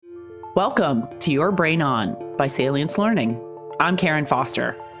Welcome to Your Brain On by Salience Learning. I'm Karen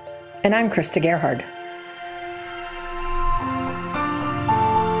Foster. And I'm Krista Gerhard.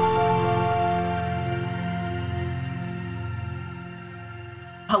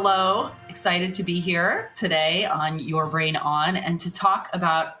 Hello, excited to be here today on Your Brain On and to talk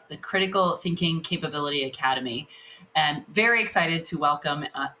about the Critical Thinking Capability Academy. And very excited to welcome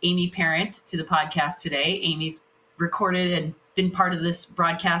Amy Parent to the podcast today. Amy's recorded and been part of this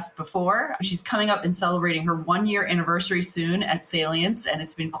broadcast before. She's coming up and celebrating her 1-year anniversary soon at Salience, and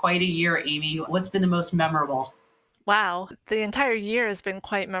it's been quite a year, Amy. What's been the most memorable? Wow, the entire year has been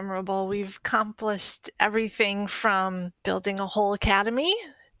quite memorable. We've accomplished everything from building a whole academy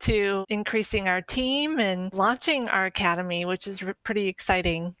to increasing our team and launching our academy, which is pretty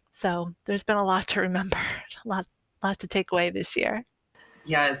exciting. So there's been a lot to remember, a lot to take away this year.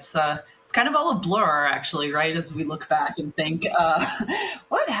 Yeah, it's kind of all a blur, actually, right? As we look back and think,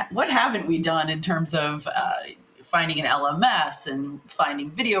 what haven't we done in terms of finding an LMS and finding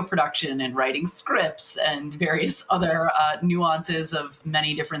video production and writing scripts and various other nuances of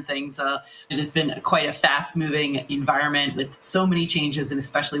many different things. It has been quite a fast-moving environment with so many changes, and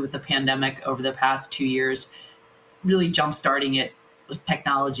especially with the pandemic over the past 2 years, really jump-starting it with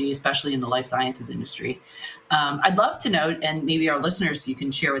technology, especially in the life sciences industry. I'd love to note, and maybe our listeners, you can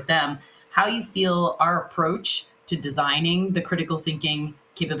share with them, how you feel our approach to designing the Critical Thinking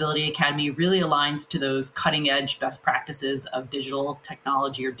Capability Academy really aligns to those cutting edge best practices of digital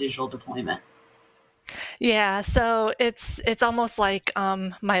technology or digital deployment. Yeah, so it's almost like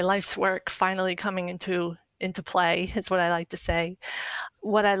my life's work finally coming into play is what I like to say.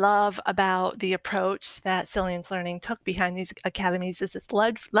 What I love about the approach that Salience Learning took behind these academies is it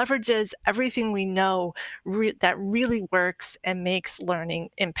leverages everything we know that really works and makes learning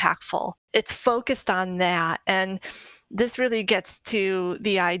impactful. It's focused on that. And this really gets to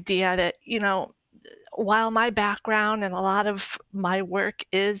the idea that, while my background and a lot of my work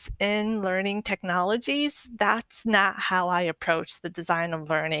is in learning technologies, that's not how I approach the design of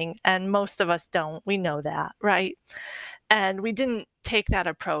learning. And most of us don't. We know that, right? And we didn't take that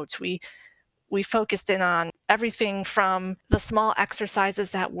approach. We focused in on everything from the small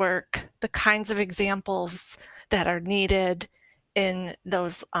exercises that work, the kinds of examples that are needed in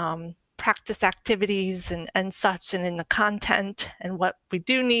those practice activities and such, and in the content and what we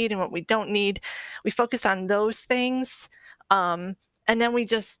do need and what we don't need. We focused on those things. And then we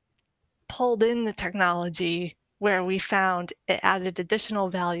just pulled in the technology where we found it added additional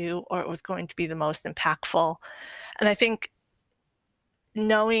value or it was going to be the most impactful. And I think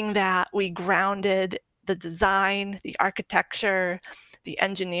knowing that we grounded the design, the architecture, the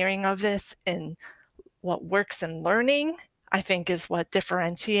engineering of this in what works in learning, I think is what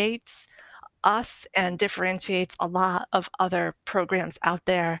differentiates us and differentiates a lot of other programs out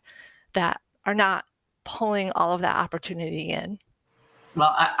there that are not pulling all of that opportunity in.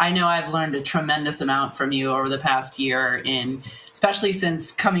 Well, I know I've learned a tremendous amount from you over the past year, especially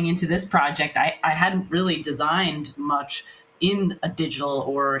since coming into this project. I hadn't really designed much in a digital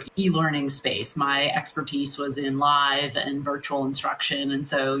or e-learning space. My expertise was in live and virtual instruction. And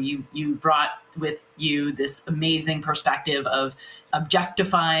so you brought with you this amazing perspective of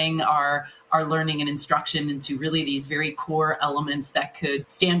objectifying our learning and instruction into really these very core elements that could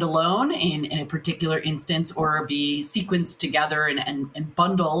stand alone in a particular instance or be sequenced together and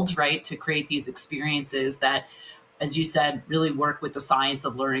bundled, right, to create these experiences that, as you said, really work with the science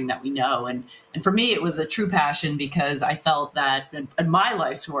of learning that we know. And for me, it was a true passion because I felt that in my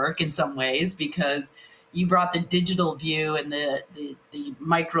life's work in some ways, because you brought the digital view and the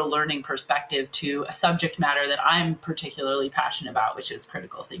micro learning perspective to a subject matter that I'm particularly passionate about, which is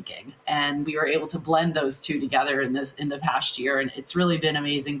critical thinking. And we were able to blend those two together in the past year. And it's really been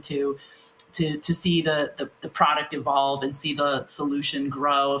amazing to see the product evolve and see the solution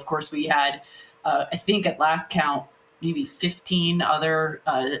grow. Of course, we had, I think at last count, maybe 15 other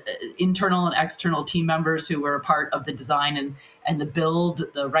internal and external team members who were a part of the design and the build,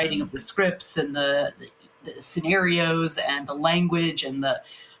 the writing of the scripts and the scenarios and the language and the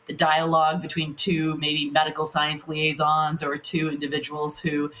dialogue between two maybe medical science liaisons or two individuals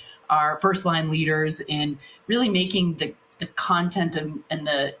who are first line leaders in really making the content and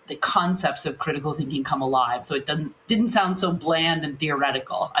the concepts of critical thinking come alive. So it didn't sound so bland and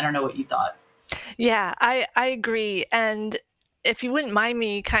theoretical. I don't know what you thought. Yeah, I agree. And if you wouldn't mind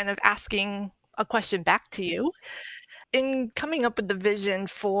me kind of asking a question back to you, in coming up with the vision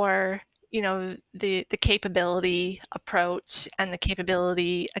for, the capability approach and the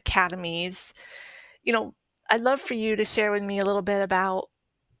capability academies, I'd love for you to share with me a little bit about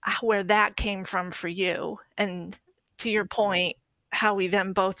where that came from for you. And to your point, how we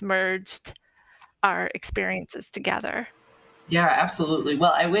then both merged our experiences together. Yeah, absolutely.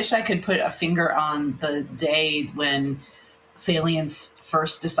 Well, I wish I could put a finger on the day when Salience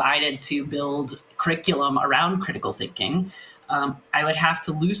first decided to build curriculum around critical thinking. I would have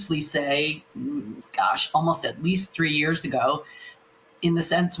to loosely say, gosh, almost at least 3 years ago, in the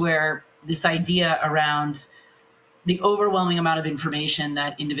sense where this idea around the overwhelming amount of information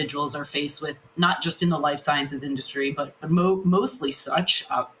that individuals are faced with, not just in the life sciences industry, but mostly such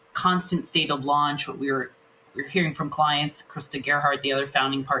a constant state of launch. What we're hearing from clients, Krista Gerhardt, the other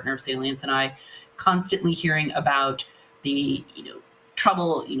founding partner of Salience, and I, constantly hearing about the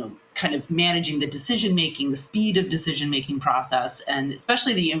trouble, kind of managing the decision making, the speed of decision making process, and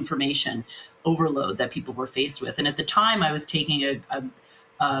especially the information overload that people were faced with. And at the time, I was taking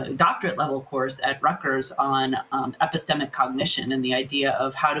a doctorate level course at Rutgers on epistemic cognition and the idea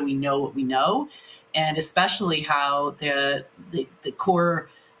of how do we know what we know, and especially how the core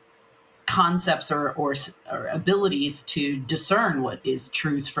concepts or abilities to discern what is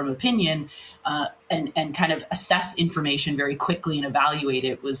truth from opinion, and kind of assess information very quickly and evaluate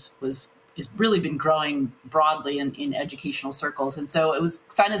it was has really been growing broadly in educational circles. And so it was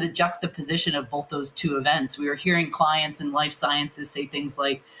kind of the juxtaposition of both those two events. We were hearing clients in life sciences say things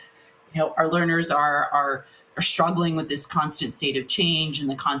like, our learners are struggling with this constant state of change and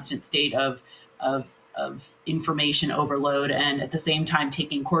the constant state of information overload, and at the same time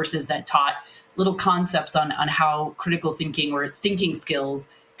taking courses that taught little concepts on how critical thinking or thinking skills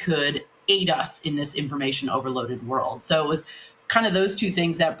could aid us in this information overloaded world. So it was kind of those two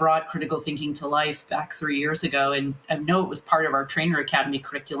things that brought critical thinking to life back 3 years ago. And I know it was part of our Trainer Academy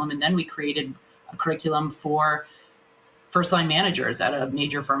curriculum. And then we created a curriculum for first line managers at a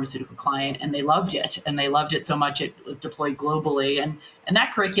major pharmaceutical client, and they loved it. And they loved it so much it was deployed globally. And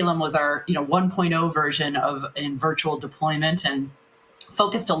that curriculum was our 1.0 version of in virtual deployment, and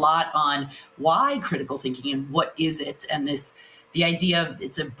focused a lot on why critical thinking and what is it, and the idea of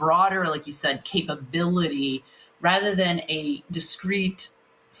it's a broader, like you said, capability rather than a discrete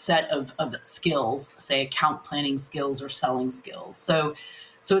set of skills, say account planning skills or selling skills. So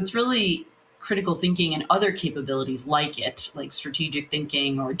it's really critical thinking and other capabilities like it, like strategic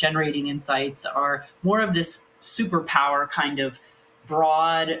thinking or generating insights, are more of this superpower kind of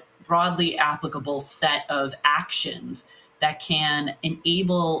broadly applicable set of actions that can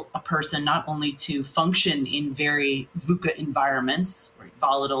enable a person not only to function in very VUCA environments, right,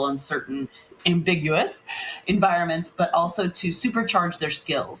 volatile, uncertain, ambiguous environments, but also to supercharge their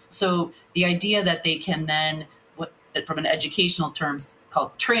skills. So the idea that they can then, what from an educational terms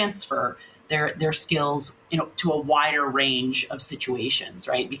called transfer their skills, to a wider range of situations,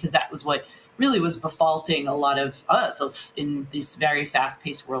 right? Because that was what really was befaulting a lot of us in this very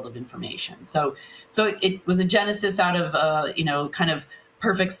fast-paced world of information. So it was a genesis out of kind of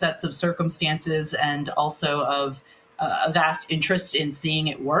perfect sets of circumstances, and also of a vast interest in seeing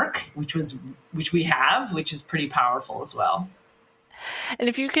it work, which is pretty powerful as well. And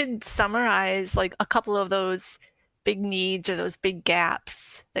if you could summarize like a couple of those big needs or those big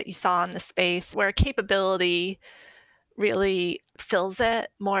gaps that you saw in the space where capability really fills it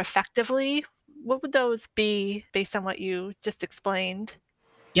more effectively, what would those be based on what you just explained?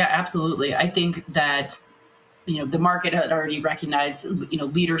 Yeah, absolutely. I think that the market had already recognized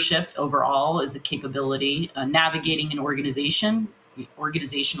leadership overall as a capability, navigating an organization,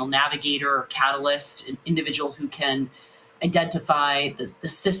 organizational navigator or catalyst, an individual who can identify the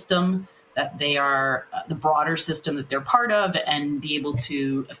system that they are, the broader system that they're part of, and be able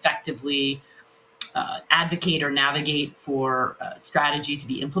to effectively advocate or navigate for strategy to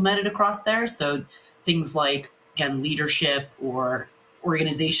be implemented across there. So things like, again, leadership or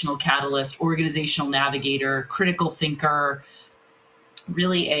organizational catalyst, organizational navigator, critical thinker,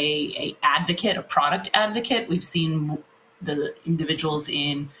 really a advocate, a product advocate. We've seen the individuals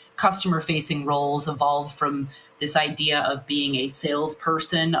in customer facing roles evolve from this idea of being a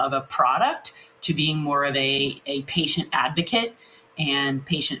salesperson of a product to being more of a patient advocate and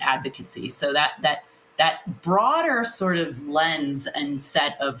patient advocacy. So that broader sort of lens and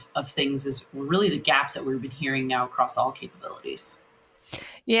set of things is really the gaps that we've been hearing now across all capabilities.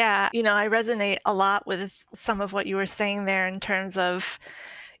 Yeah, I resonate a lot with some of what you were saying there in terms of,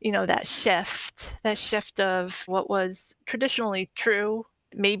 that shift of what was traditionally true,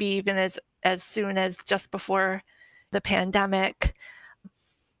 maybe even as soon as just before the pandemic,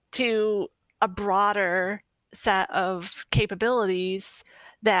 to a broader set of capabilities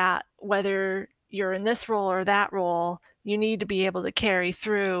that whether you're in this role or that role, you need to be able to carry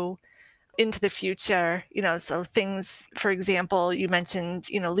through into the future. So things, for example, you mentioned,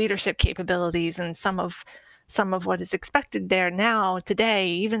 leadership capabilities, and some of some of what is expected there now today,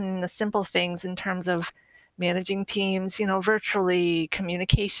 even in the simple things in terms of managing teams, virtually,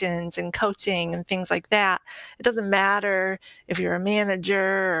 communications and coaching and things like that. It doesn't matter if you're a manager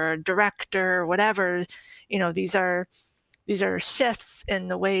or a director or whatever, these are shifts in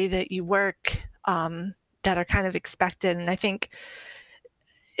the way that you work that are kind of expected. And I think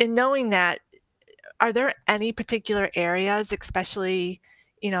in knowing that, are there any particular areas, especially,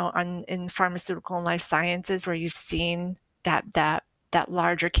 in pharmaceutical and life sciences, where you've seen that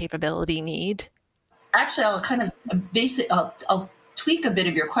larger capability need? Actually, I'll kind of I'll tweak a bit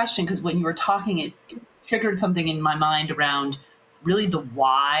of your question, because when you were talking, it triggered something in my mind around really the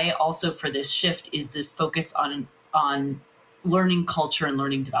why also for this shift is the focus on learning culture and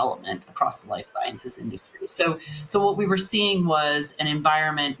learning development across the life sciences industry. So what we were seeing was an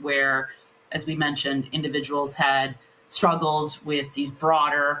environment where, as we mentioned, individuals had struggles with these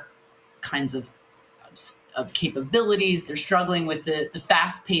broader kinds of capabilities. They're struggling with the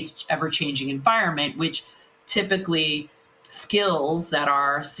fast-paced, ever-changing environment, which typically skills that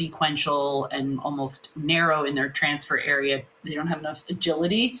are sequential and almost narrow in their transfer area, they don't have enough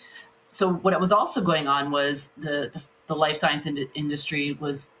agility. So what was also going on was the life science industry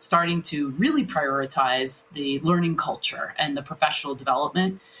was starting to really prioritize the learning culture and the professional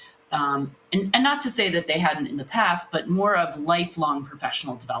development. And not to say that they hadn't in the past, but more of lifelong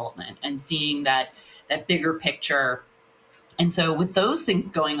professional development and seeing that bigger picture. And so with those things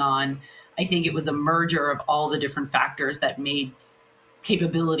going on, I think it was a merger of all the different factors that made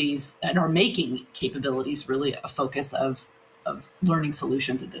capabilities and are making capabilities really a focus of learning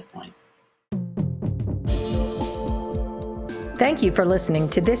solutions at this point. Thank you for listening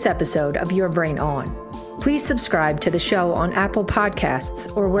to this episode of Your Brain On. Please subscribe to the show on Apple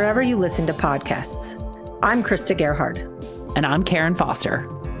Podcasts or wherever you listen to podcasts. I'm Krista Gerhard. And I'm Karen Foster.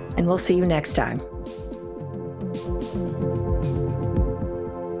 And we'll see you next time.